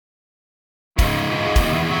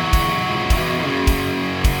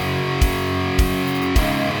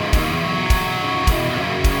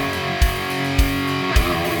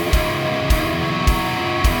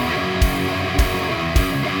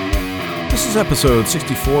is episode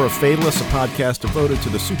 64 of Fadeless, a podcast devoted to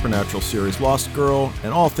the supernatural series Lost Girl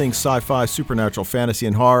and all things sci-fi, supernatural, fantasy,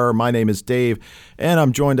 and horror. My name is Dave, and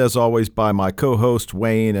I'm joined as always by my co-host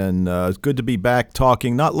Wayne, and it's good to be back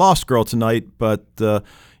talking, not Lost Girl tonight, but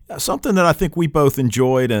something that I think we both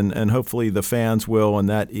enjoyed, and hopefully the fans will, and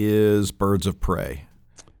that is Birds of Prey.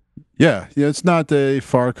 Yeah, it's not a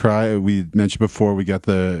far cry. We mentioned before we got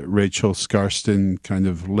the Rachel Skarsten kind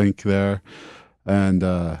of link there,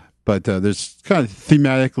 and but there's kind of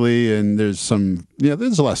thematically, and there's some,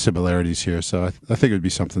 there's a lot of similarities here. So I think it would be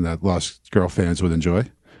something that Lost Girl fans would enjoy.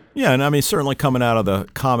 Yeah, and I mean, certainly coming out of the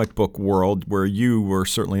comic book world where you were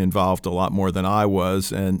certainly involved a lot more than I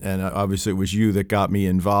was, and obviously it was you that got me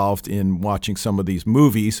involved in watching some of these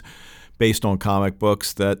movies based on comic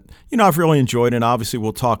books that, I've really enjoyed, and obviously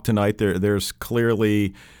we'll talk tonight. There's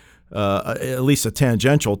clearly at least a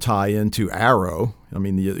tangential tie into Arrow. I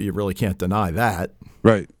mean, you really can't deny that.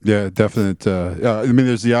 Right. Yeah, definite. I mean,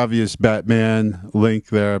 there's the obvious Batman link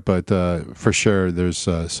there, but for sure there's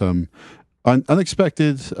some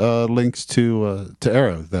unexpected links to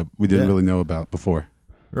Arrow that we didn't really know about before.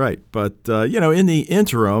 Right. But, in the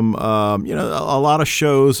interim, a lot of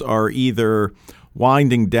shows are either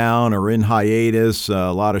winding down or in hiatus.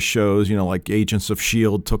 A lot of shows, like Agents of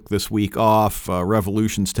S.H.I.E.L.D. took this week off.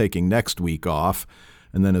 Revolution's taking next week off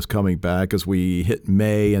and then is coming back as we hit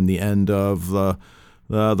May and the end of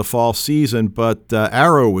the fall season. But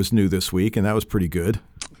Arrow was new this week, and that was pretty good.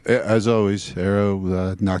 As always,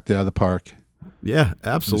 Arrow knocked it out of the park. Yeah,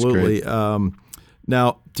 absolutely.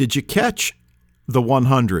 Now, did you catch The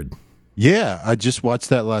 100? Yeah, I just watched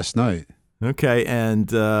that last night. Okay,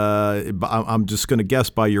 and I'm just going to guess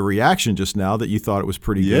by your reaction just now that you thought it was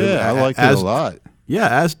pretty good. Yeah, I liked it a lot. Yeah,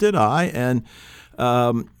 as did I. And,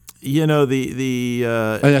 and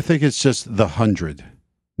I think it's just The 100,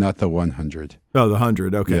 not The 100. Oh, The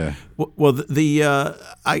 100, okay. Yeah. Well,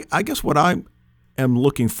 I guess what I am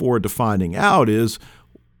looking forward to finding out is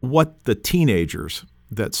what the teenagers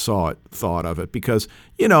that saw it thought of it. Because,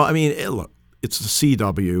 look, it's the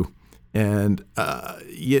CW. And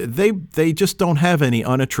they just don't have any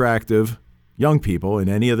unattractive young people in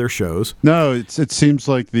any of their shows. No, it seems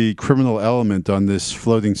like the criminal element on this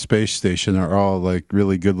floating space station are all like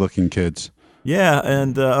really good-looking kids. Yeah,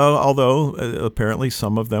 and although apparently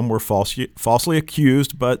some of them were falsely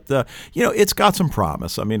accused, but it's got some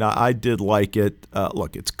promise. I mean, I did like it.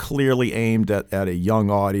 Look, it's clearly aimed at a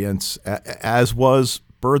young audience, as was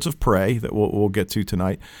Birds of Prey that we'll get to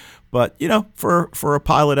tonight. But, for a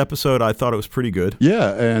pilot episode, I thought it was pretty good.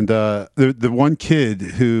 Yeah, and the one kid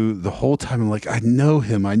who the whole time I'm like, I know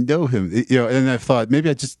him. And I thought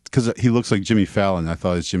maybe because he looks like Jimmy Fallon, I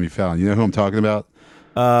thought it's Jimmy Fallon. You know who I'm talking about?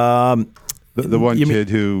 The one kid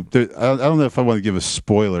who, I don't know if I want to give a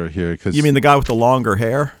spoiler here. You mean the guy with the longer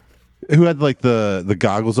hair? Who had like the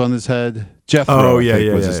goggles on his head? Jethro. Oh, yeah.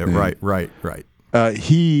 Right.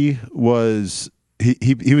 He was...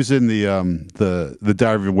 He was in the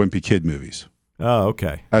Diary of a Wimpy Kid movies. Oh,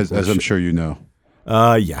 okay. As I'm sure you know.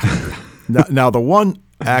 Yeah. now, the one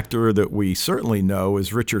actor that we certainly know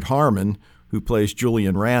is Richard Harmon, who plays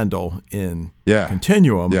Julian Randall in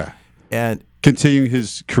Continuum. Yeah. And continuing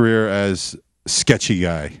his career as sketchy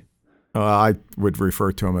guy. I would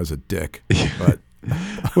refer to him as a dick, but.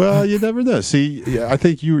 Well, you never know. See, I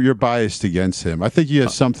think you're biased against him. I think you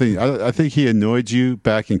have something. I think he annoyed you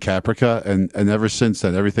back in Caprica, and ever since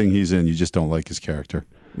then, everything he's in, you just don't like his character.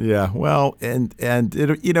 Yeah, well, and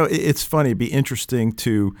it's funny. It'd be interesting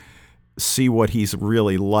to see what he's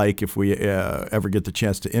really like if we ever get the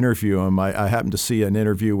chance to interview him. I happened to see an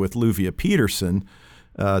interview with Luvia Peterson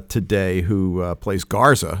today, who plays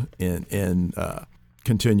Garza in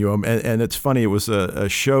Continuum, and it's funny. It was a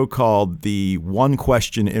show called The One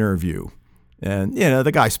Question Interview, and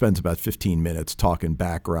the guy spends about 15 minutes talking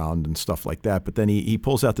background and stuff like that. But then he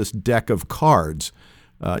pulls out this deck of cards,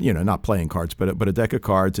 not playing cards, but a deck of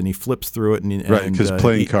cards, and he flips through it. Right, because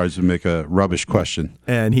playing cards would make a rubbish question.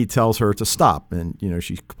 And he tells her to stop, and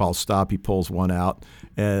she calls stop. He pulls one out,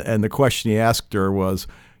 and the question he asked her was,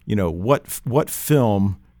 what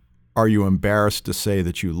film are you embarrassed to say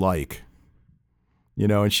that you like?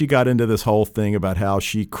 And she got into this whole thing about how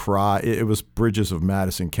she cried. It was Bridges of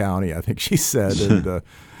Madison County, I think she said. And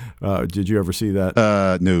did you ever see that?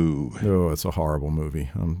 No. Oh, it's a horrible movie.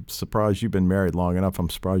 I'm surprised you've been married long enough. I'm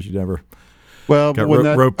surprised you never got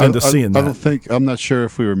roped into seeing that. I'm not sure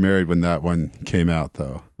if we were married when that one came out,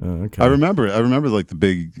 though. Okay. I remember like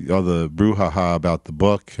all the brouhaha about the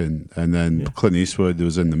book, and then Clint Eastwood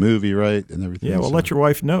was in the movie, right, and everything. Yeah, well, let your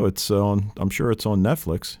wife know it's on. I'm sure it's on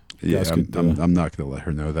Netflix. Yeah, I'm not going to let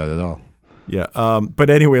her know that at all. Yeah. But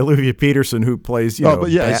anyway, Olivia Peterson, who plays,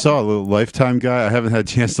 but yeah, I saw a little Lifetime guy. I haven't had a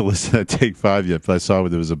chance to listen to Take 5 yet, but I saw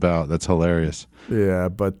what it was about. That's hilarious. Yeah,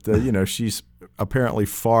 but she's apparently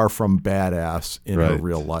far from badass in her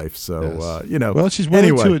real life. So yes. Well, she's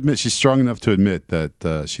willing to admit, she's strong enough to admit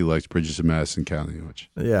that she likes Bridges of Madison County.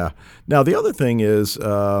 Yeah. Now the other thing is,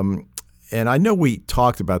 and I know we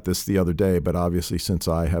talked about this the other day, but obviously since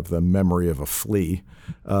I have the memory of a flea,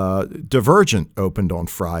 Divergent opened on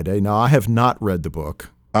Friday. Now I have not read the book.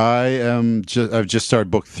 I've just started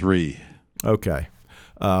book 3. Okay.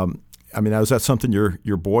 Is that something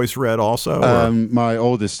your boys read also? My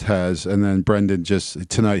oldest has, and then Brendan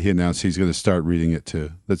tonight he announced he's going to start reading it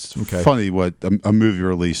too. That's funny what a movie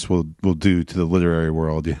release will do to the literary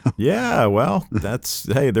world. Yeah, well,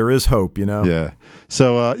 there is hope, Yeah.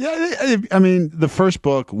 So the first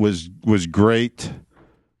book was great.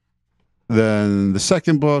 Then the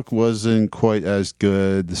second book wasn't quite as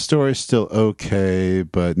good. The story's still okay,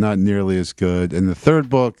 but not nearly as good. And the third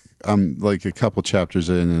book, I'm like a couple chapters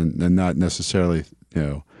in, and not necessarily,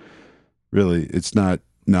 really, it's not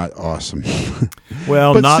awesome.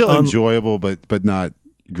 Well, but not still enjoyable, but not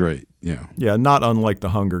great. Yeah, not unlike the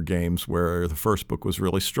Hunger Games, where the first book was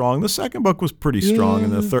really strong. The second book was pretty strong,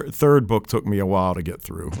 and the third book took me a while to get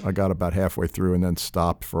through. I got about halfway through and then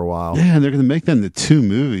stopped for a while. Yeah, and they're going to make them into 2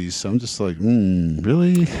 movies, so I'm just like,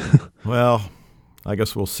 really? Well, I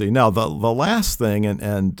guess we'll see. Now, the last thing,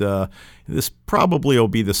 and this probably will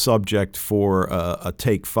be the subject for a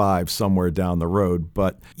Take 5 somewhere down the road,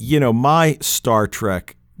 but, my Star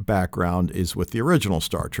Trek background is with the original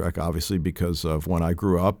Star Trek, obviously, because of when I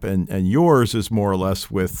grew up, and yours is more or less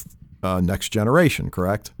with Next Generation,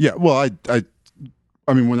 correct? Yeah, well, I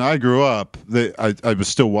mean, when I grew up, I was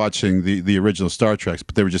still watching the original Star Treks,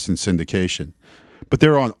 but they were just in syndication. But they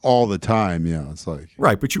were on all the time, it's like...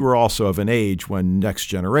 Right, but you were also of an age when Next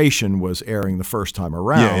Generation was airing the first time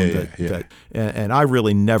around. Yeah. And I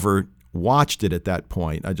really never watched it at that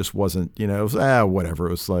point. I just wasn't, it was, whatever.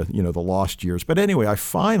 It was, the lost years. But anyway, I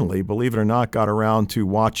finally, believe it or not, got around to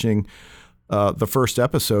watching the first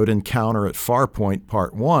episode, Encounter at Farpoint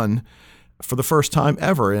Part 1, for the first time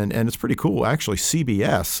ever. And it's pretty cool. Actually,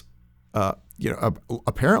 CBS,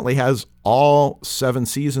 apparently has all 7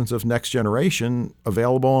 seasons of Next Generation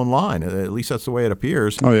available online. At least that's the way it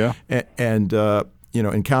appears. Oh, yeah. And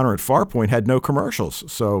Encounter at Farpoint had no commercials.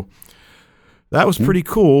 So that was pretty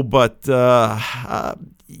cool, but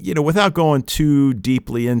without going too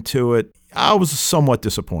deeply into it, I was somewhat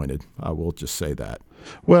disappointed. I will just say that.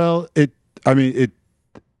 Well, it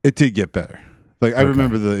did get better. Like I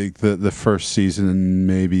remember the first season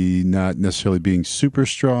maybe not necessarily being super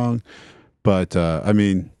strong, but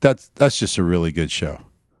that's just a really good show.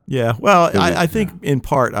 Yeah, well, I think in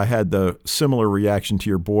part I had the similar reaction to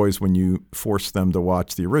your boys when you forced them to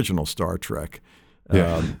watch the original Star Trek.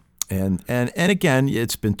 Yeah. And again,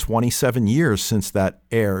 it's been 27 years since that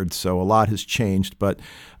aired, so a lot has changed. But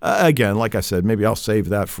again, like I said, maybe I'll save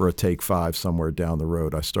that for a Take 5 somewhere down the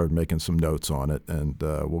road. I started making some notes on it, and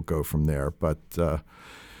we'll go from there. But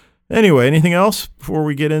anyway, anything else before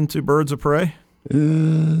we get into Birds of Prey?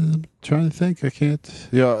 Trying to think. I can't.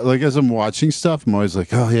 Like as I'm watching stuff, I'm always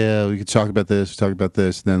like, oh yeah, we could talk about this, talk about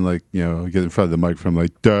this. And then I get in front of the microphone,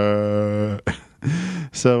 like, duh.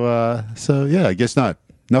 So yeah, I guess not.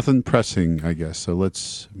 Nothing pressing, I guess. So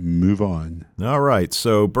let's move on. All right.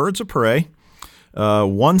 So Birds of Prey,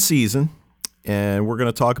 1 season, and we're going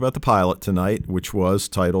to talk about the pilot tonight, which was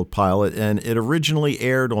titled Pilot, and it originally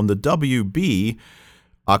aired on the WB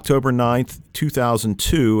October 9th,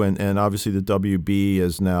 2002, and obviously the WB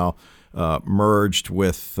is now merged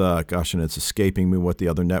with, and it's escaping me what the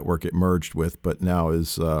other network it merged with, but now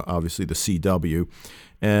is obviously the CW.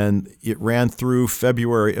 And it ran through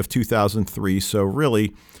February of 2003, so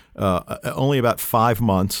really only about 5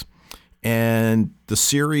 months. And the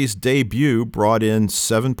series debut brought in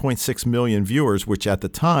 7.6 million viewers, which at the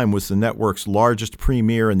time was the network's largest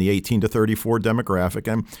premiere in the 18 to 34 demographic.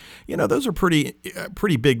 And, those are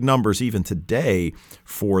pretty big numbers even today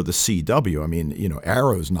for the CW. I mean,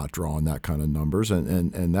 Arrow's not drawing that kind of numbers,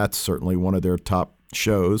 and that's certainly one of their top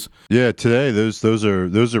shows. Yeah, today those are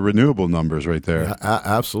renewable numbers right there. Yeah,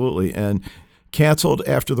 absolutely. And canceled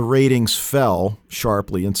after the ratings fell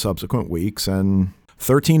sharply in subsequent weeks, and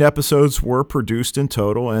 13 episodes were produced in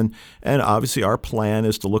total, and obviously our plan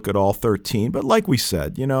is to look at all 13. But like we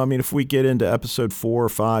said, if we get into episode 4,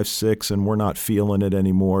 5, 6, and we're not feeling it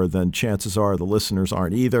anymore, then chances are the listeners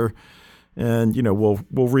aren't either, and we'll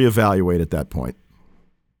reevaluate at that point.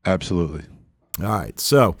 Absolutely. All right.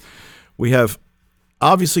 So we have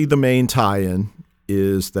obviously the main tie-in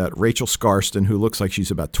is that Rachel Scarston, who looks like she's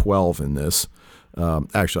about 12 in this.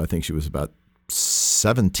 Actually, I think she was about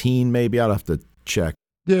 17, maybe. I'd have to check.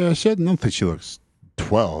 Yeah, I don't think she looks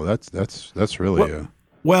 12. That's really.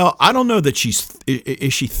 Well, I don't know that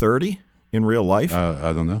is she 30 in real life?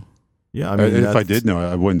 I don't know. Yeah, I mean, if I did know,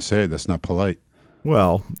 I wouldn't say it. That's not polite.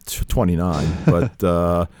 Well, 29, but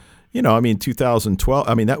I mean, 2012.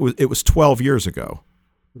 I mean, it was 12 years ago.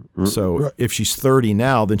 So if she's 30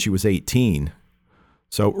 now, then she was 18.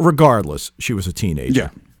 So regardless, she was a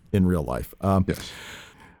teenager in real life. Yes.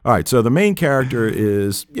 All right. So the main character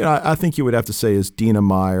is, I think you would have to say is Dina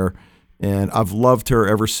Meyer. And I've loved her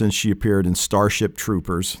ever since she appeared in Starship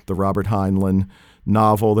Troopers, the Robert Heinlein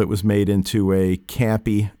novel that was made into a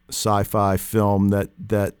campy sci-fi film that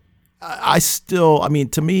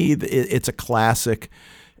to me, it's a classic,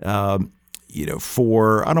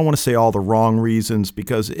 for, I don't want to say all the wrong reasons,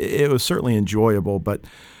 because it was certainly enjoyable, but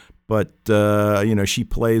she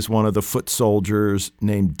plays one of the foot soldiers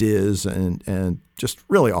named Diz, and just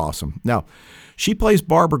really awesome. Now, she plays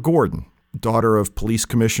Barbara Gordon, daughter of Police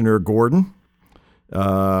Commissioner Gordon.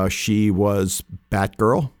 She was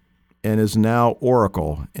Batgirl and is now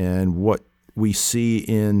Oracle. And what we see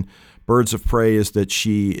in Birds of Prey is that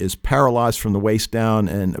she is paralyzed from the waist down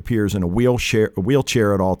and appears in a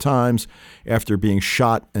wheelchair at all times after being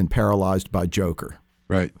shot and paralyzed by Joker.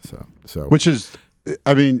 Right. So which is,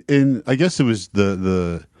 I mean, I guess it was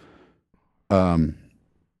the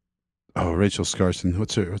Rachel Skarsten.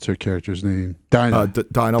 What's her character's name? Dinah.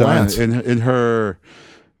 Dinah Lance. In her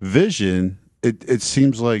vision, it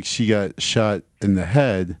seems like she got shot in the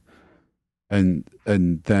head, and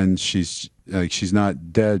then she's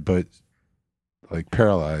not dead, but like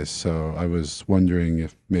paralyzed. So I was wondering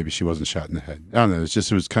if maybe she wasn't shot in the head. I don't know.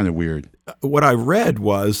 It was kind of weird. What I read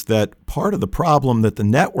was that part of the problem that the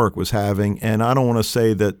network was having, and I don't want to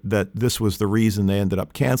say that this was the reason they ended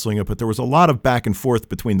up canceling it, but there was a lot of back and forth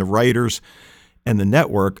between the writers and the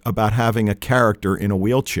network about having a character in a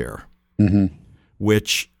wheelchair,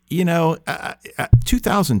 which,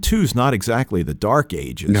 2002 is not exactly the dark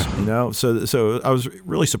ages, No. So I was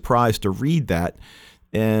really surprised to read that.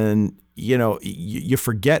 And, you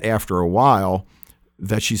forget after a while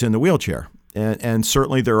that she's in the wheelchair. And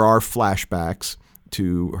certainly there are flashbacks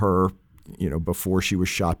to her, before she was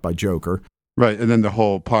shot by Joker. Right. And then the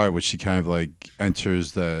whole part where she kind of like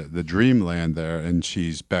enters the dreamland there, and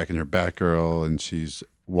she's back in her Batgirl, and she's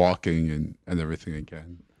walking and everything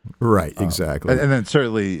again. Right. Exactly. And then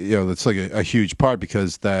certainly, that's like a huge part,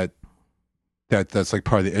 because that's like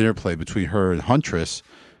part of the interplay between her and Huntress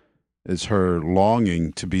is her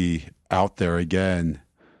longing to be out there again.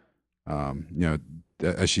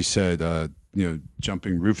 As she said,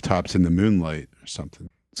 jumping rooftops in the moonlight or something.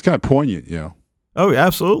 It's kind of poignant, Oh,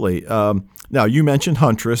 absolutely. Now, you mentioned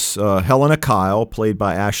Huntress, Helena Kyle, played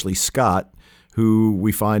by Ashley Scott, who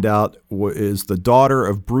we find out is the daughter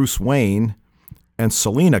of Bruce Wayne, and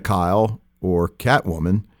Selena Kyle, or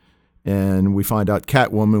Catwoman. And we find out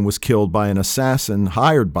Catwoman was killed by an assassin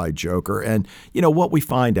hired by Joker. And, what we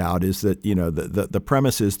find out is that, the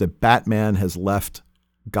premise is that Batman has left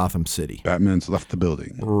Gotham City. Batman's left the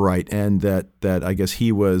building. Right. And that I guess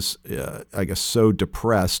he was, so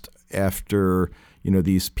depressed after,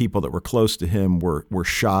 these people that were close to him were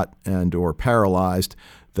shot and or paralyzed,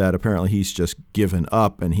 that apparently he's just given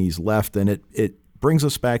up and he's left. And it brings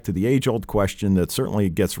us back to the age-old question that certainly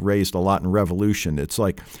gets raised a lot in Revolution. It's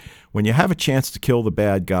like, when you have a chance to kill the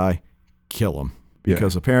bad guy, kill him.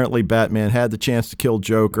 Because apparently Batman had the chance to kill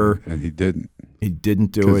Joker. And he didn't. He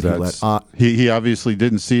didn't do it. He obviously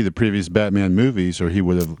didn't see the previous Batman movies, or he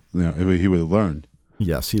would have learned.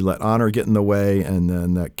 Yes, he let honor get in the way, and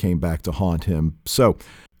then that came back to haunt him. So,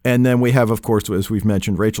 and then we have, of course, as we've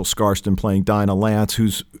mentioned, Rachel Skarsten playing Dinah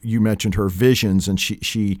Lance, you mentioned her visions, and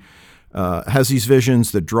she has these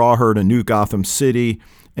visions that draw her to New Gotham City.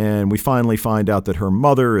 And we finally find out that her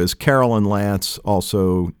mother is Carolyn Lance,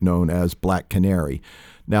 also known as Black Canary.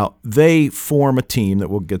 Now, they form a team that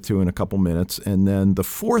we'll get to in a couple minutes. And then the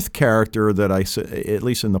fourth character that I say, at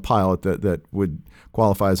least in the pilot, that would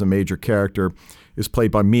qualify as a major character is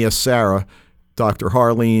played by Mia Sara, Dr.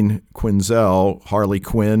 Harleen Quinzel, Harley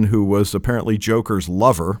Quinn, who was apparently Joker's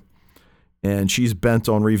lover. And she's bent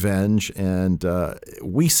on revenge, and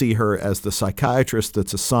we see her as the psychiatrist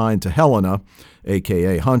that's assigned to Helena,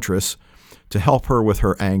 a.k.a. Huntress, to help her with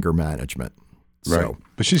her anger management. Right. So,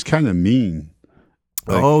 but she's kind of mean.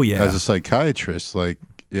 As a psychiatrist, I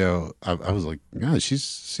was like, yeah,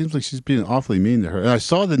 seems like she's being awfully mean to her. And I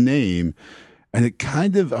saw the name, and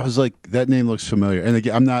I was like, that name looks familiar. And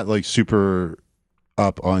again, I'm not like super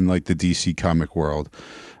up on like the DC comic world.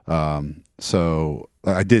 So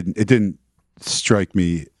it didn't strike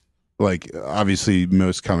me like obviously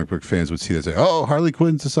most comic book fans would see that and say, "Oh, Harley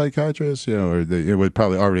Quinn's a psychiatrist," or they would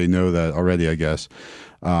probably already know that already, I guess.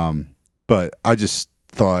 But I just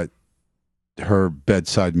thought her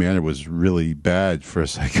bedside manner was really bad for a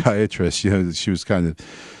psychiatrist. She was kind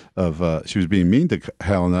of she was being mean to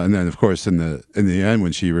Helena, and then of course in the end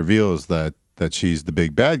when she reveals that she's the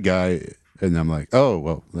big bad guy, and I'm like, oh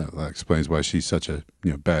well, that explains why she's such a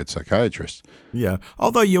bad psychiatrist. Yeah,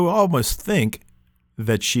 although you almost think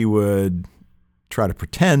that she would try to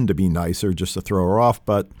pretend to be nicer just to throw her off,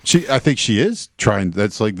 but I think she is trying.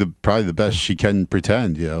 That's like probably the best she can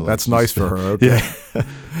pretend. Like that's nice for her. Okay. Yeah.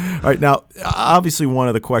 All right. Now, obviously, one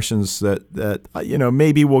of the questions that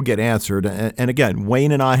maybe will get answered, and again,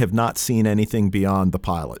 Wayne and I have not seen anything beyond the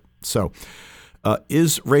pilot. So,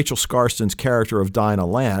 is Rachel Skarsten's character of Dinah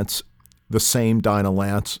Lance the same Dinah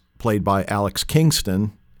Lance played by Alex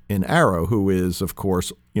Kingston in Arrow, who is, of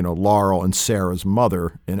course, Laurel and Sarah's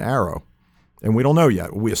mother in Arrow? And we don't know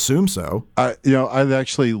yet. We assume so. I've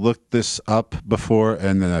actually looked this up before,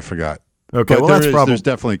 and then I forgot. Okay, but well, there's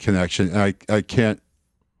definitely a connection. I can't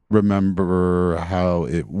remember how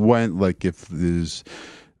it went. Like if there's,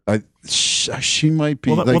 she might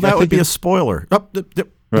be. Well, that would be a spoiler.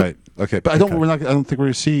 Right. Okay, but I don't think we're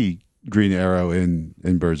going to see Green Arrow in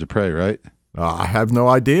Birds of Prey, right? I have no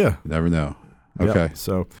idea. Never know. Okay,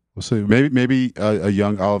 so we'll see. Maybe a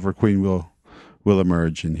young Oliver Queen will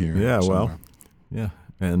emerge in here. Yeah. somewhere. Well. Yeah,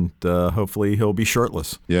 and hopefully he'll be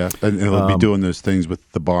shirtless. Yeah, and he'll be doing those things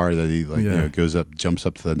with the bar that he goes up, jumps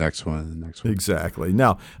up to the next one, Exactly.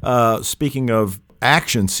 Now, speaking of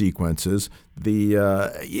action sequences, there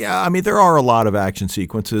are a lot of action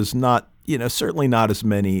sequences. Not certainly not as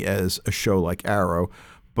many as a show like Arrow,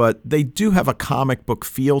 but they do have a comic book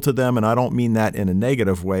feel to them, and I don't mean that in a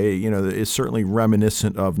negative way. It's certainly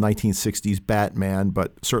reminiscent of 1960s Batman,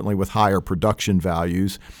 but certainly with higher production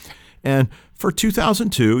values. And for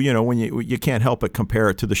 2002, when you can't help but compare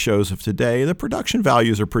it to the shows of today, the production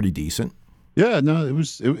values are pretty decent. Yeah, no, it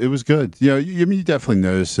was good. You definitely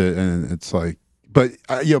notice it, and it's like, but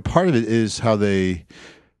part of it is how they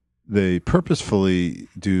purposefully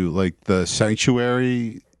do like the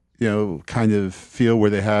sanctuary, kind of feel where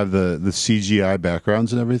they have the CGI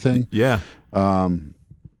backgrounds and everything. Yeah. And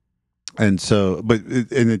so,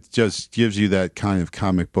 it just gives you that kind of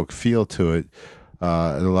comic book feel to it.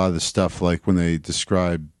 And a lot of the stuff, like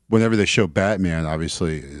whenever they show Batman,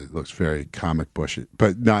 obviously it looks very comic bookish,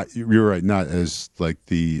 but you're right, not as like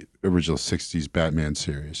the original 60s Batman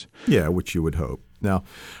series. Yeah, which you would hope. Now,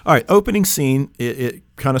 all right, opening scene, it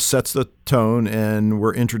kind of sets the tone, and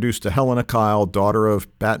we're introduced to Helena Kyle, daughter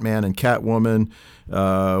of Batman and Catwoman.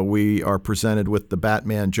 We are presented with the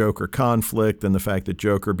Batman-Joker conflict and the fact that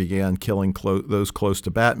Joker began killing those close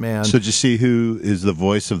to Batman. So did you see who is the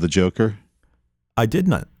voice of the Joker? I did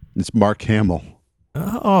not. It's Mark Hamill.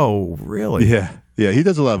 Oh, really? Yeah. He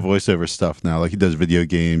does a lot of voiceover stuff now. Like he does video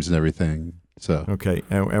games and everything. So okay,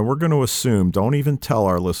 and we're going to assume. Don't even tell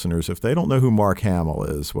our listeners if they don't know who Mark Hamill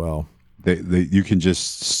is. Well, you can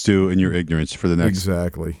just stew in your ignorance for the next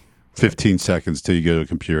exactly 15 seconds till you go to a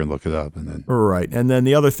computer and look it up, and then right. And then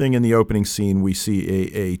the other thing in the opening scene, we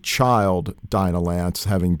see a child, Dinah Lance,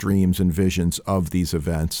 having dreams and visions of these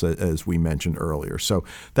events, as we mentioned earlier. So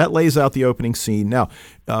that lays out the opening scene. Now,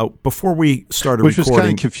 before we started which recording, was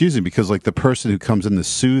kind of confusing because like the person who comes in to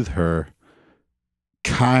soothe her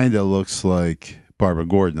kind of looks like Barbara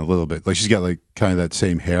Gordon a little bit. Like she's got like kind of that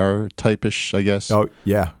same hair type-ish, I guess. Oh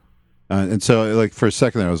yeah. And so like for a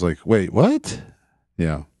second I was like, wait, what?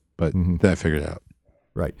 Yeah. But then I figured it out.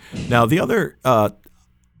 Right. Now, the other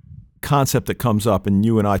concept that comes up, and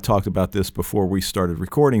you and I talked about this before we started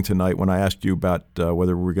recording tonight when I asked you about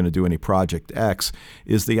whether we were going to do any Project X,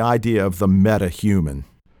 is the idea of the meta-human.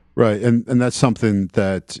 Right. And that's something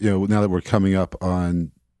that, now that we're coming up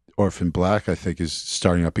on Orphan Black, I think is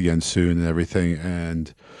starting up again soon and everything.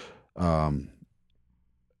 And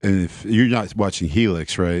if you're not watching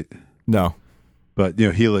Helix, right? No. But,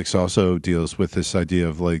 Helix also deals with this idea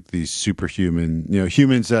of like these superhuman,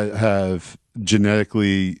 humans that have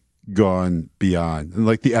genetically gone beyond, and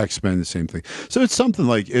like the X-Men, the same thing. So it's something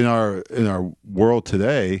like in our world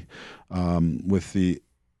today, with the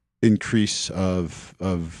increase of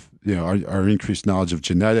our increased knowledge of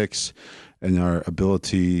genetics and our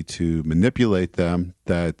ability to manipulate them,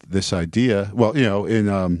 that this idea, well,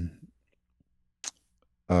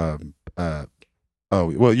 oh,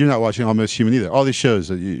 well, you're not watching Almost Human either. All these shows,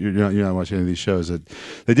 you're not watching any of these shows that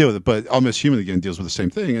they deal with it. But Almost Human, again, deals with the same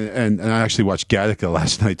thing. And I actually watched Gattaca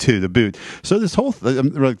last night, too, to boot. So this whole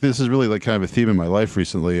this is really like kind of a theme in my life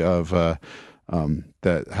recently of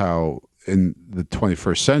that how in the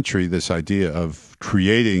 21st century, this idea of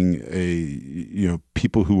creating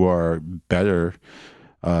people who are better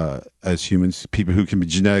as humans, people who can be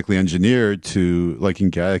genetically engineered to, like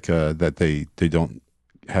in Gattaca, that they don't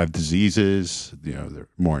have diseases, they're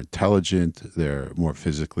more intelligent, they're more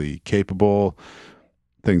physically capable,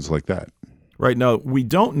 things like that. Right. Now, we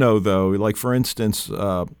don't know, though, like, for instance,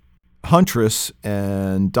 Huntress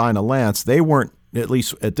and Dinah Lance, they weren't, at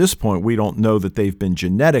least at this point, we don't know that they've been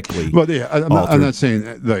genetically I'm not saying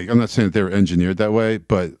that they were engineered that way,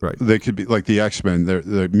 but right. They could be like the X-Men.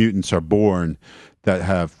 The mutants are born that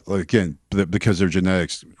have, again, because their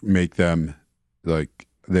genetics make them like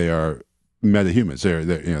they are metahumans.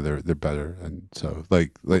 They're better, and so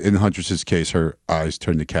like in Huntress's case, her eyes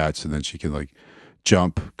turn to cats, and then she can like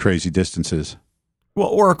jump crazy distances. Well,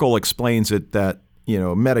 Oracle explains it that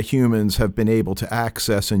metahumans have been able to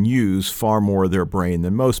access and use far more of their brain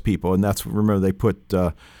than most people, and that's, remember, they put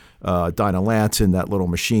Dinah Lance in that little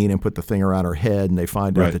machine and put the thing around her head, and they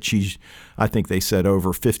find out that she's, I think they said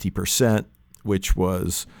over 50%, which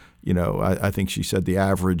was, I think she said the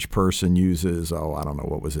average person uses, I don't know,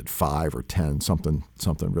 what was it, 5 or 10, something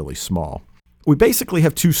really small. We basically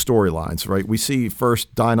have two storylines, right? We see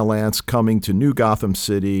first Dinah Lance coming to New Gotham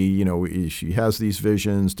City. She has these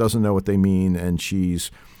visions, doesn't know what they mean, and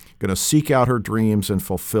she's going to seek out her dreams and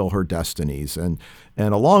fulfill her destinies. And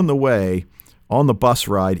along the way, on the bus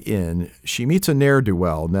ride in, she meets a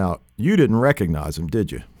ne'er-do-well. Now, you didn't recognize him,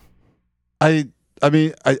 did you? I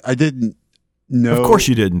mean, I didn't know. Of course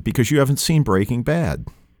you didn't, because you haven't seen Breaking Bad.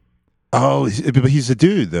 Oh, but he's a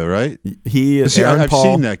dude, though, right? He is. I've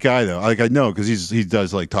seen that guy, though. Like, I know, because he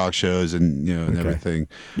does like talk shows and and everything.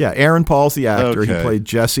 Yeah, Aaron Paul's the actor. Okay. He played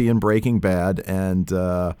Jesse in Breaking Bad, and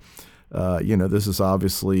this is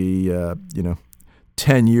obviously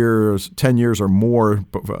 10 years or more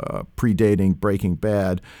predating Breaking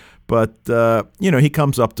Bad. But he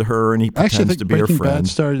comes up to her and he pretends to be her friend. Breaking Bad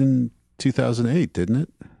started in 2008, didn't it?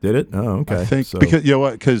 Did it? Oh, okay. I think because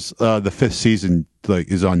because the 5th season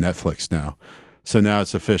is on Netflix now, so now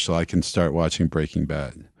it's official. I can start watching Breaking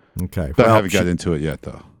Bad. Okay, but I haven't got into it yet,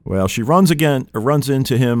 though. Well, she runs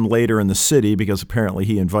into him later in the city because apparently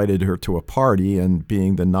he invited her to a party, and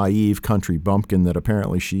being the naive country bumpkin that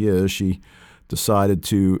apparently she is, she decided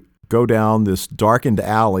to go down this darkened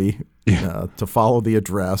alley to follow the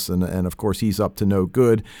address, and of course he's up to no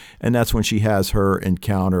good, and that's when she has her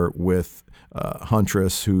encounter with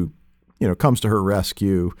Huntress, who comes to her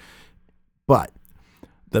rescue. But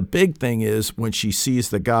the big thing is when she sees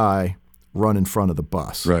the guy run in front of the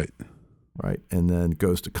bus, right, and then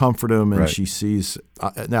goes to comfort him, and she sees.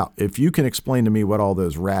 Now, if you can explain to me what all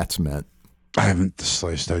those rats meant, I haven't the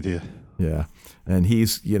slightest idea. Yeah, and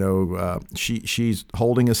he's she's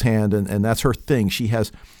holding his hand, and that's her thing. She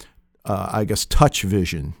has, I guess, touch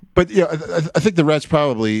vision. But I think the rats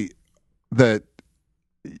probably that.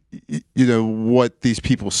 What these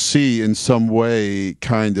people see in some way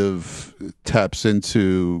kind of taps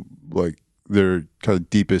into like their kind of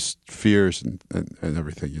deepest fears and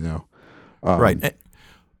everything, right.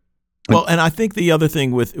 Well, and I think the other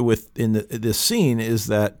thing with in this scene is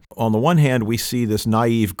that on the one hand we see this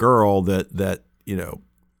naive girl that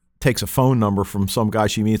takes a phone number from some guy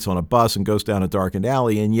she meets on a bus and goes down a darkened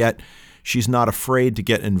alley, and yet she's not afraid to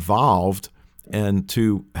get involved and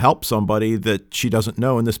to help somebody that she doesn't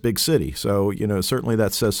know in this big city. So, certainly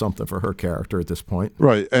that says something for her character at this point.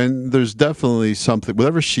 Right. And there's definitely something,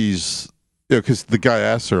 whatever she's, because the guy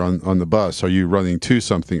asks her on the bus, are you running to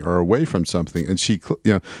something or away from something? And she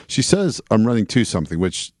says, I'm running to something,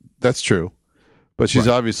 which that's true. But she's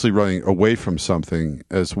obviously running away from something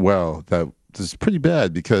as well. That is pretty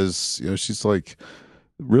bad because, she's like,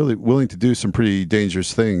 really willing to do some pretty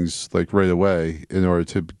dangerous things like right away in order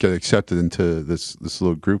to get accepted into this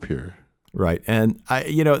little group here. Right. And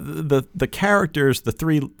the characters, the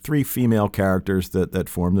three female characters that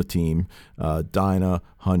form the team, Dinah,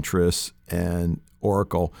 Huntress, and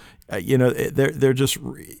Oracle, they're just,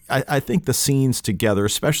 I think the scenes together,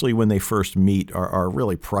 especially when they first meet, are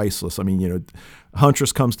really priceless. I mean,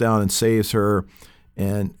 Huntress comes down and saves her,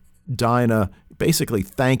 and Dinah basically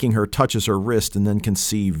thanking her, touches her wrist, and then can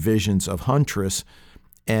see visions of Huntress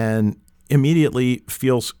and immediately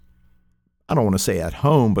feels, I don't want to say at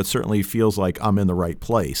home, but certainly feels like I'm in the right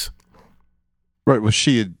place. Right. Well,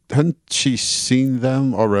 hadn't she seen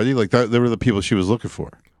them already? Like they were the people she was looking for.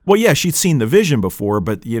 Well, yeah, she'd seen the vision before,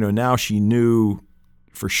 but now she knew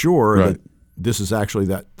for sure that this is actually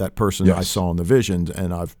that person I saw in the visions,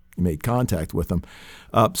 and I've made contact with them.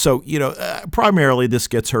 So primarily this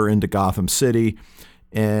gets her into Gotham City,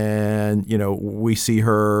 and we see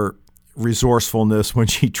her resourcefulness when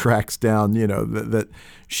she tracks down, that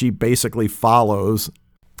she basically follows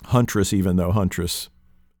Huntress, even though Huntress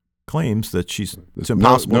claims that it's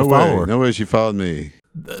impossible to follow her. No way she followed me.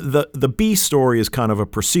 The B story is kind of a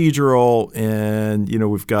procedural, and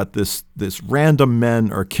we've got this random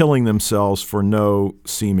men are killing themselves for no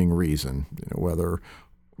seeming reason, whether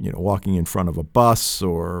walking in front of a bus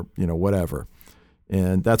or whatever.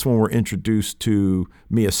 And that's when we're introduced to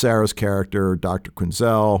Mia Sara's character, Dr.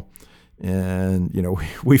 Quinzel. And,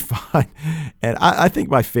 we find, and I think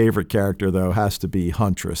my favorite character, though, has to be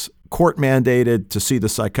Huntress. Court mandated to see the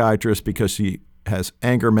psychiatrist because she has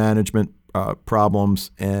anger management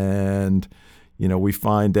problems. And, we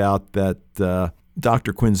find out that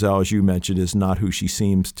Dr. Quinzel, as you mentioned, is not who she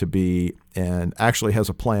seems to be and actually has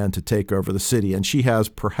a plan to take over the city. And she has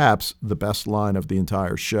perhaps the best line of the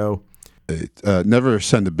entire show. Never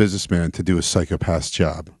send a businessman to do a psychopath's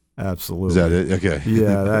job. Absolutely. Is that it? Okay.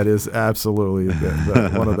 Yeah, that is absolutely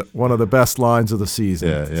one of the best lines of the season.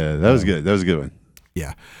 Yeah, that was good. That was a good one.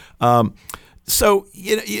 Yeah. So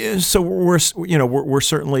we're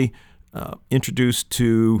certainly introduced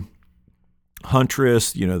to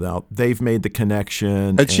Huntress. They've made the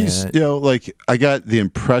connection, and she's I got the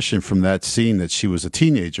impression from that scene that she was a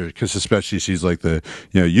teenager, because especially she's like the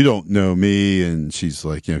you don't know me, and she's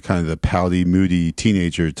like kind of the pouty, moody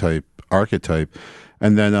teenager type archetype.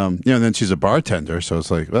 And then, then she's a bartender, so it's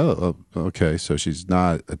like, well, okay, so she's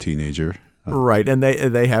not a teenager. Right, and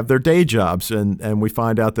they have their day jobs, and we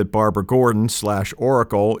find out that Barbara Gordon /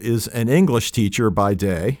 Oracle is an English teacher by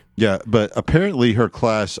day. Yeah, but apparently her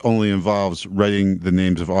class only involves writing the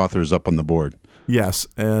names of authors up on the board. Yes,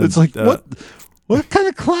 and it's like, what kind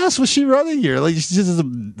of class was she running here? Like, she just has a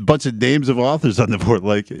bunch of names of authors on the board.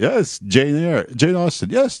 Like, yes, Jane Austen.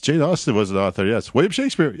 Yes, Jane Austen was an author. Yes, William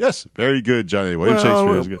Shakespeare. Yes, very good, Johnny. William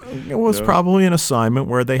Shakespeare was good. It was probably an assignment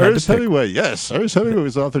where they had Ernest to pick. Hemingway. Yes, Ernest Hemingway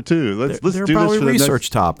was an author too. Let's do this for the research next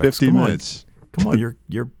topics. 50 minutes. Come on,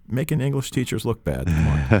 you're making English teachers look bad.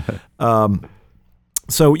 Come on.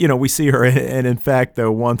 So, we see her, and in fact,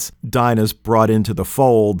 though, once Dinah's brought into the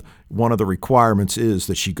fold, one of the requirements is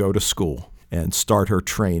that she go to school and start her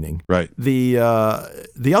training. Right. The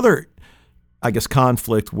other, I guess,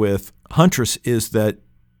 conflict with Huntress is that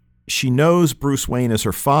she knows Bruce Wayne is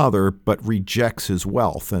her father, but rejects his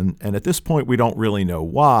wealth. And at this point, we don't really know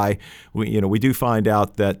why. We do find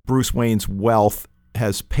out that Bruce Wayne's wealth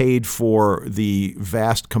has paid for the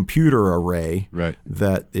vast computer array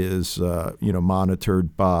that is,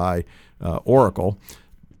 monitored by Oracle.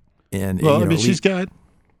 And she's got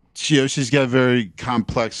a very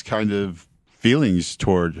complex kind of feelings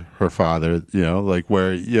toward her father, like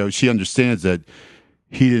where, she understands that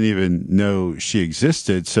he didn't even know she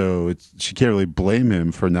existed. So she can't really blame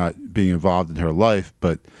him for not being involved in her life.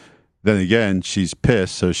 But then again, she's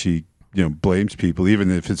pissed. So she, blames people,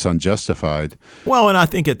 even if it's unjustified. Well, and I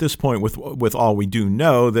think at this point, with all we do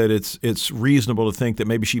know, that it's reasonable to think that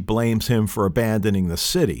maybe she blames him for abandoning the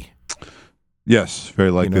city. Yes,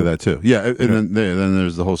 very likely that too. Yeah, and then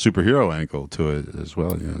there's the whole superhero angle to it as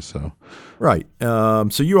well. So right.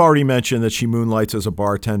 So you already mentioned that she moonlights as a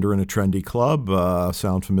bartender in a trendy club.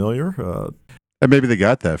 Sound familiar? And maybe they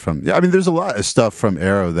got that from. Yeah, there's a lot of stuff from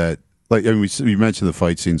Arrow that, like, we mentioned the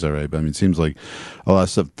fight scenes already, but it seems like a lot of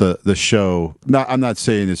stuff. The show. I'm not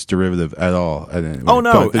saying it's derivative at all. Anyway, oh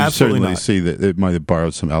no, but absolutely certainly not. See that it might have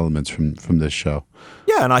borrowed some elements from this show.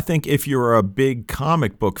 Yeah, and I think if you're a big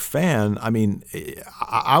comic book fan,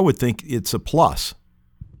 I would think it's a plus.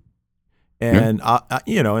 And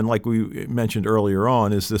and like we mentioned earlier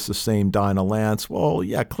on, is this the same Dinah Lance? Well,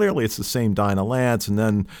 yeah, clearly it's the same Dinah Lance. And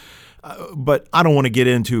then, but I don't want to get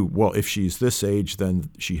into, well, if she's this age, then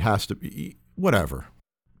she has to be whatever.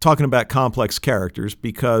 Talking about complex characters,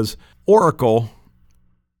 because Oracle,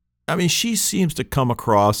 she seems to come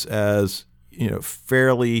across as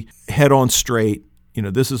fairly head on straight.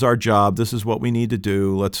 This is our job. This is what we need to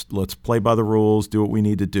do. Let's play by the rules, do what we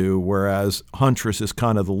need to do. Whereas Huntress is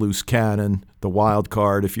kind of the loose cannon, the wild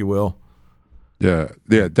card, if you will. Yeah,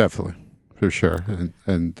 definitely, for sure.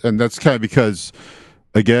 And that's kind of because,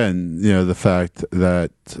 again, the fact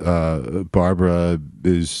that Barbara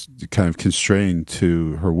is kind of constrained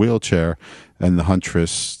to her wheelchair, and the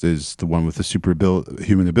Huntress is the one with the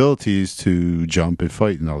superhuman abilities to jump and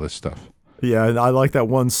fight and all this stuff. Yeah, and I like that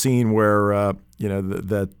one scene where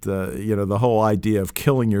the whole idea of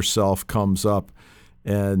killing yourself comes up,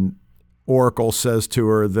 and Oracle says to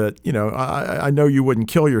her that I know you wouldn't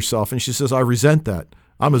kill yourself, and she says, I resent that.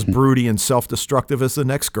 I'm as broody and self-destructive as the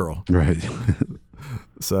next girl. Right.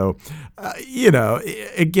 So,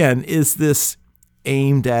 again, is this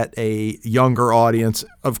aimed at a younger audience?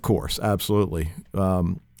 Of course, absolutely.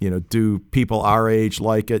 do people our age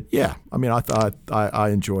like it? Yeah. I mean, I thought I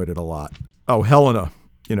enjoyed it a lot. Oh, Helena,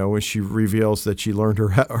 when she reveals that she learned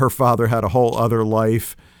her father had a whole other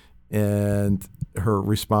life, and her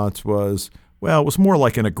response was, well, it was more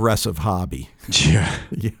like an aggressive hobby. Yeah.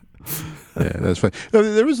 Yeah. Yeah, that's fine.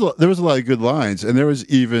 There was a lot of good lines, and there was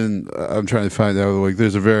even I'm trying to find out, like,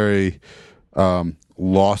 there's a very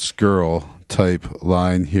Lost Girl type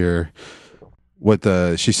line here. What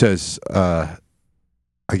she says, I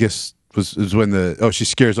guess was when she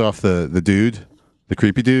scares off the dude, the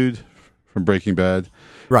creepy dude from Breaking Bad,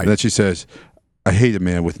 Right? And then she says, "I hate a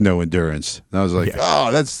man with no endurance." And I was like,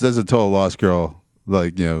 "Oh, that's a total Lost Girl,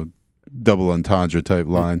 like, double entendre type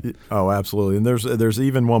line." Oh, absolutely. And there's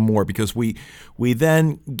even one more, because we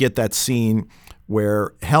then get that scene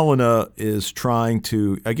where Helena is trying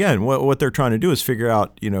to, again, what they're trying to do is figure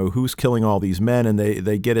out, who's killing all these men, and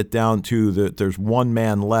they get it down to that there's one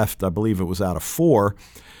man left. I believe it was out of 4,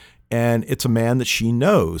 and it's a man that she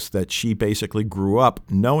knows, that she basically grew up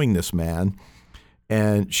knowing this man,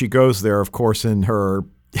 and she goes there, of course, in her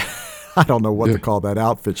I don't know what to call that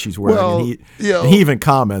outfit she's wearing, and he even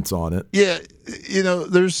comments on it. Yeah,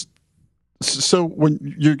 so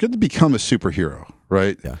when you're going to become a superhero,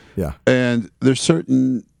 right? Yeah. And there's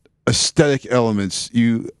certain aesthetic elements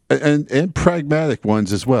and pragmatic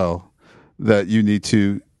ones as well that you need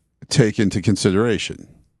to take into consideration.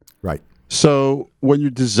 Right. So when you're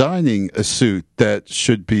designing a suit that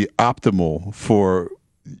should be optimal for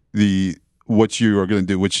what you are going to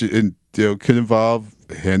do, which could involve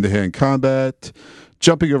hand-to-hand combat,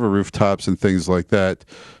 jumping over rooftops and things like that.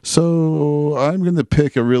 So I'm going to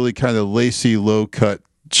pick a really kind of lacy, low-cut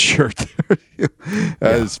shirt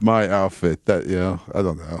as my outfit. That I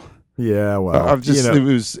don't know. Yeah, well, I'm just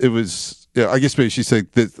it was. Yeah, I guess maybe she's saying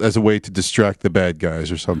that as a way to distract the bad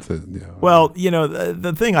guys or something. Well,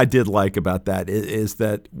 the thing I did like about that is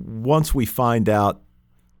that once we find out,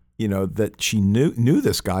 that she knew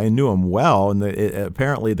this guy and knew him well, and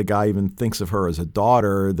apparently the guy even thinks of her as a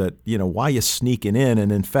daughter, that, why are you sneaking in?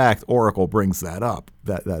 And in fact, Oracle brings that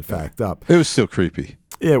fact up. It was still creepy.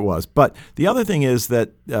 It was. But the other thing is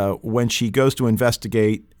that when she goes to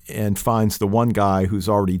investigate and finds the one guy who's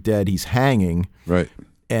already dead, he's hanging. Right.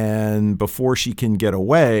 And before she can get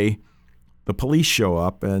away, the police show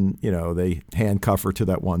up and, they handcuff her to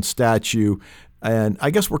that one statue. And I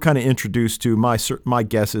guess we're kind of introduced to my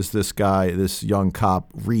guess is this guy, this young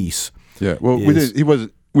cop, Reese. Yeah. Well, we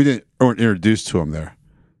weren't introduced to him there,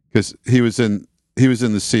 because he was in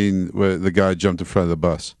the scene where the guy jumped in front of the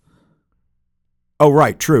bus. Oh,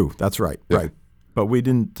 right. True. That's right. Yeah. Right. But we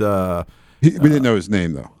didn't. We didn't know his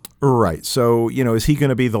name, though. Right. So, is he going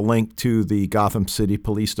to be the link to the Gotham City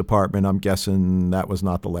Police Department? I'm guessing that was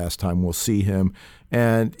not the last time we'll see him.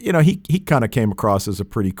 And, he kind of came across as a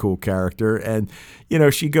pretty cool character. And,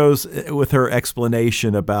 she goes with her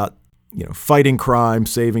explanation about, fighting crime,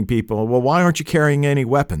 saving people. Well, why aren't you carrying any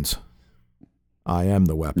weapons? I am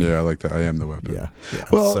the weapon. Yeah, I like that. I am the weapon. Yeah.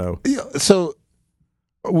 Well, so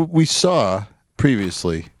we saw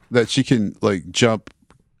previously that she can, like, jump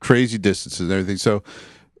crazy distances and everything. So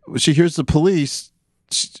when she hears the police,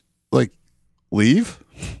 leave.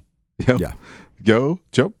 Yeah. Go,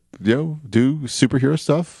 jump, do superhero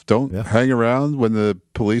stuff. Don't hang around when the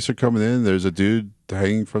police are coming in. There's a dude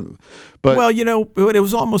hanging from. But well, it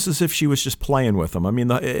was almost as if she was just playing with him. I mean,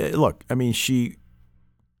 look, she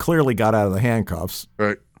clearly got out of the handcuffs.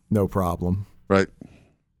 Right. No problem. Right.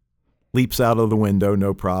 Leaps out of the window,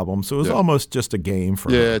 no problem. So it was almost just a game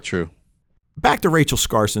for her. Yeah, true. Back to Rachel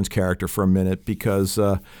Skarsten's character for a minute, because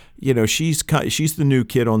she's the new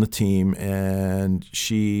kid on the team, and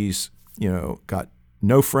she's got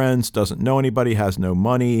no friends, doesn't know anybody, has no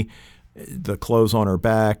money, the clothes on her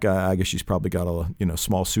back. I guess she's probably got a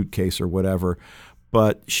small suitcase or whatever,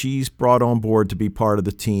 but she's brought on board to be part of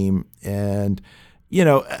the team. And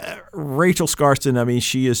Rachel Skarsten,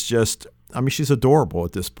 she is just. She's adorable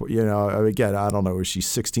at this point. Again, I don't know, is she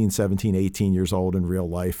 16, 17, 18 years old in real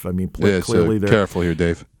life? Clearly they're careful here,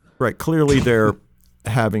 Dave. Right. Clearly they're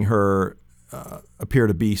having her appear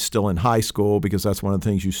to be still in high school, because that's one of the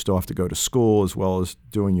things, you still have to go to school as well as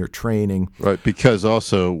doing your training. Right. Because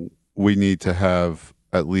also we need to have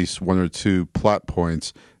at least 1 or 2 plot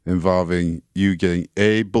points involving you getting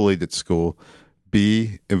A, bullied at school,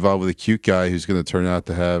 B, involved with a cute guy who's going to turn out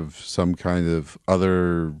to have some kind of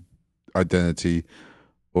other identity,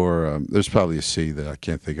 or there's probably a C that I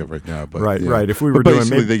can't think of right now. But right. If we were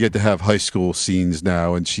basically, they get to have high school scenes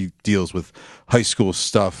now, and she deals with high school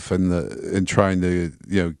stuff and trying to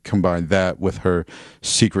combine that with her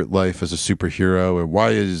secret life as a superhero. And why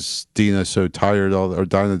is Dinah so tired all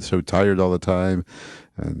the time?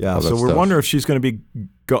 And so we're wondering if she's going to be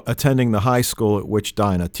attending the high school at which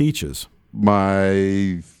Dinah teaches?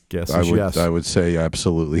 My guess is yes. I would say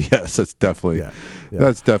absolutely yes. That's definitely Yeah.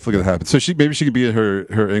 that's definitely going to happen. So maybe she could be in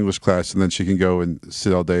her English class, and then she can go and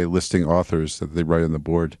sit all day listing authors that they write on the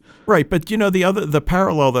board. Right, but the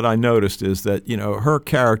parallel that I noticed is that her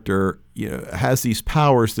character has these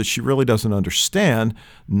powers that she really doesn't understand.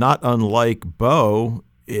 Not unlike Bo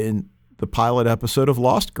in the pilot episode of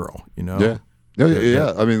Lost Girl. Yeah.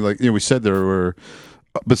 I mean, like we said, there were,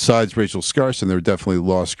 besides Rachel Skarsten, there were definitely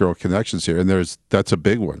Lost Girl connections here, and that's a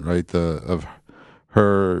big one, right? Of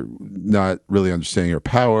her not really understanding her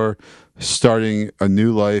power, starting a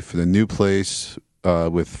new life in a new place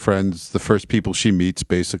with friends, the first people she meets,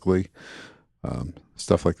 basically,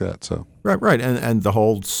 stuff like that. So right, and the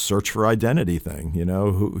whole search for identity thing.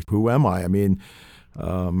 Who am I? I mean,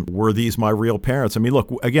 were these my real parents? I mean, look,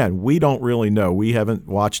 again, we don't really know. We haven't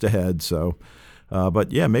watched ahead, so.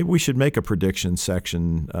 But yeah, maybe we should make a prediction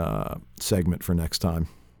section segment for next time.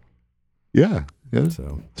 Yeah.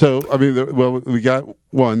 So I mean, we got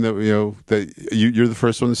one that that you're the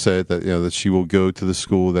first one to say it, that that she will go to the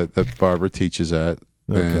school that Barbara teaches at.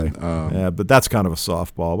 Okay. And, yeah, but that's kind of a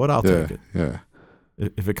softball. But I'll take it. Yeah.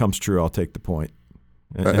 If it comes true, I'll take the point.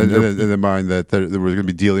 And in mind that we're going to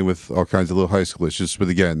be dealing with all kinds of little high school issues, but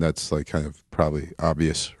again, that's like kind of probably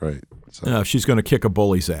obvious, right? So. She's going to kick a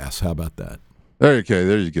bully's ass. How about that? Okay,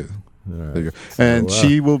 there you go. Right. There you go. And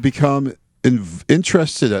she will become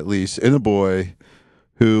interested, at least, in a boy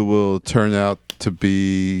who will turn out to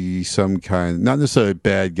be some kind, not necessarily a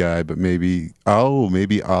bad guy, but maybe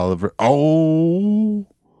Oliver.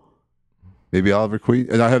 Maybe Oliver Queen.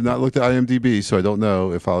 And I have not looked at IMDb, so I don't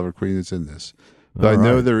know if Oliver Queen is in this. But I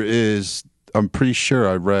know there is. I'm pretty sure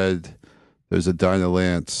I read there's a Dinah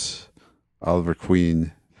Lance, Oliver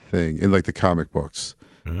Queen thing in like the comic books.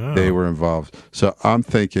 Oh. They were involved. So I'm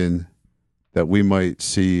thinking that we might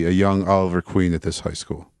see a young Oliver Queen at this high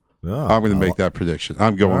school. Oh, I'm going to make that prediction.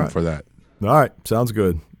 I'm going for that. All right. Sounds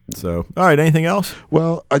good. So, all right. Anything else?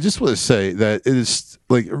 Well, I just want to say that it is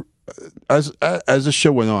like, as the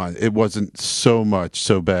show went on, it wasn't so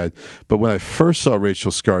bad. But when I first saw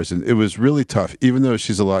Rachel Skarsten, it was really tough. Even though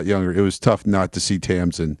she's a lot younger, it was tough not to see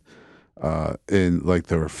Tamsin in like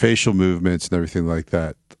their facial movements and everything like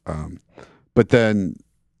that. But then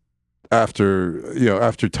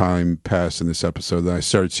after time passed in this episode, then I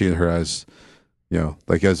started seeing her as,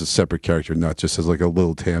 like as a separate character, not just as like a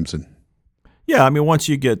little Tamsin. Yeah, I mean, once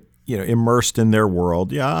you get immersed in their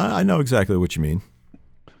world, I know exactly what you mean.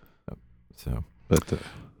 So, but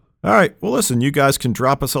all right. Well, listen, you guys can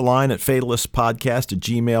drop us a line at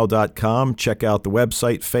fatalistpodcast@gmail.com. Check out the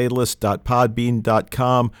website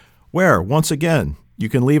fatalist.podbean.com, where once again you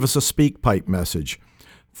can leave us a SpeakPipe message.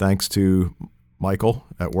 Thanks to Michael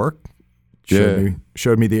at work.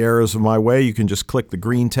 Showed me the errors of my way. You can just click the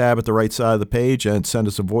green tab at the right side of the page and send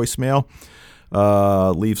us a voicemail.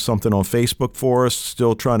 Leave something on Facebook for us.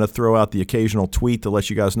 Still trying to throw out the occasional tweet to let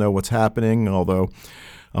you guys know what's happening, although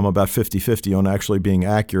I'm about 50-50 on actually being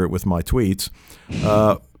accurate with my tweets.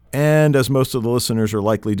 And as most of the listeners are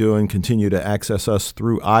likely doing, continue to access us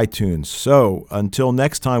through iTunes. So until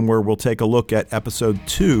next time, where we'll take a look at episode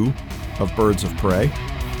 2 of Birds of Prey.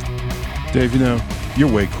 Dave, you're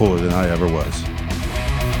way cooler than I ever was.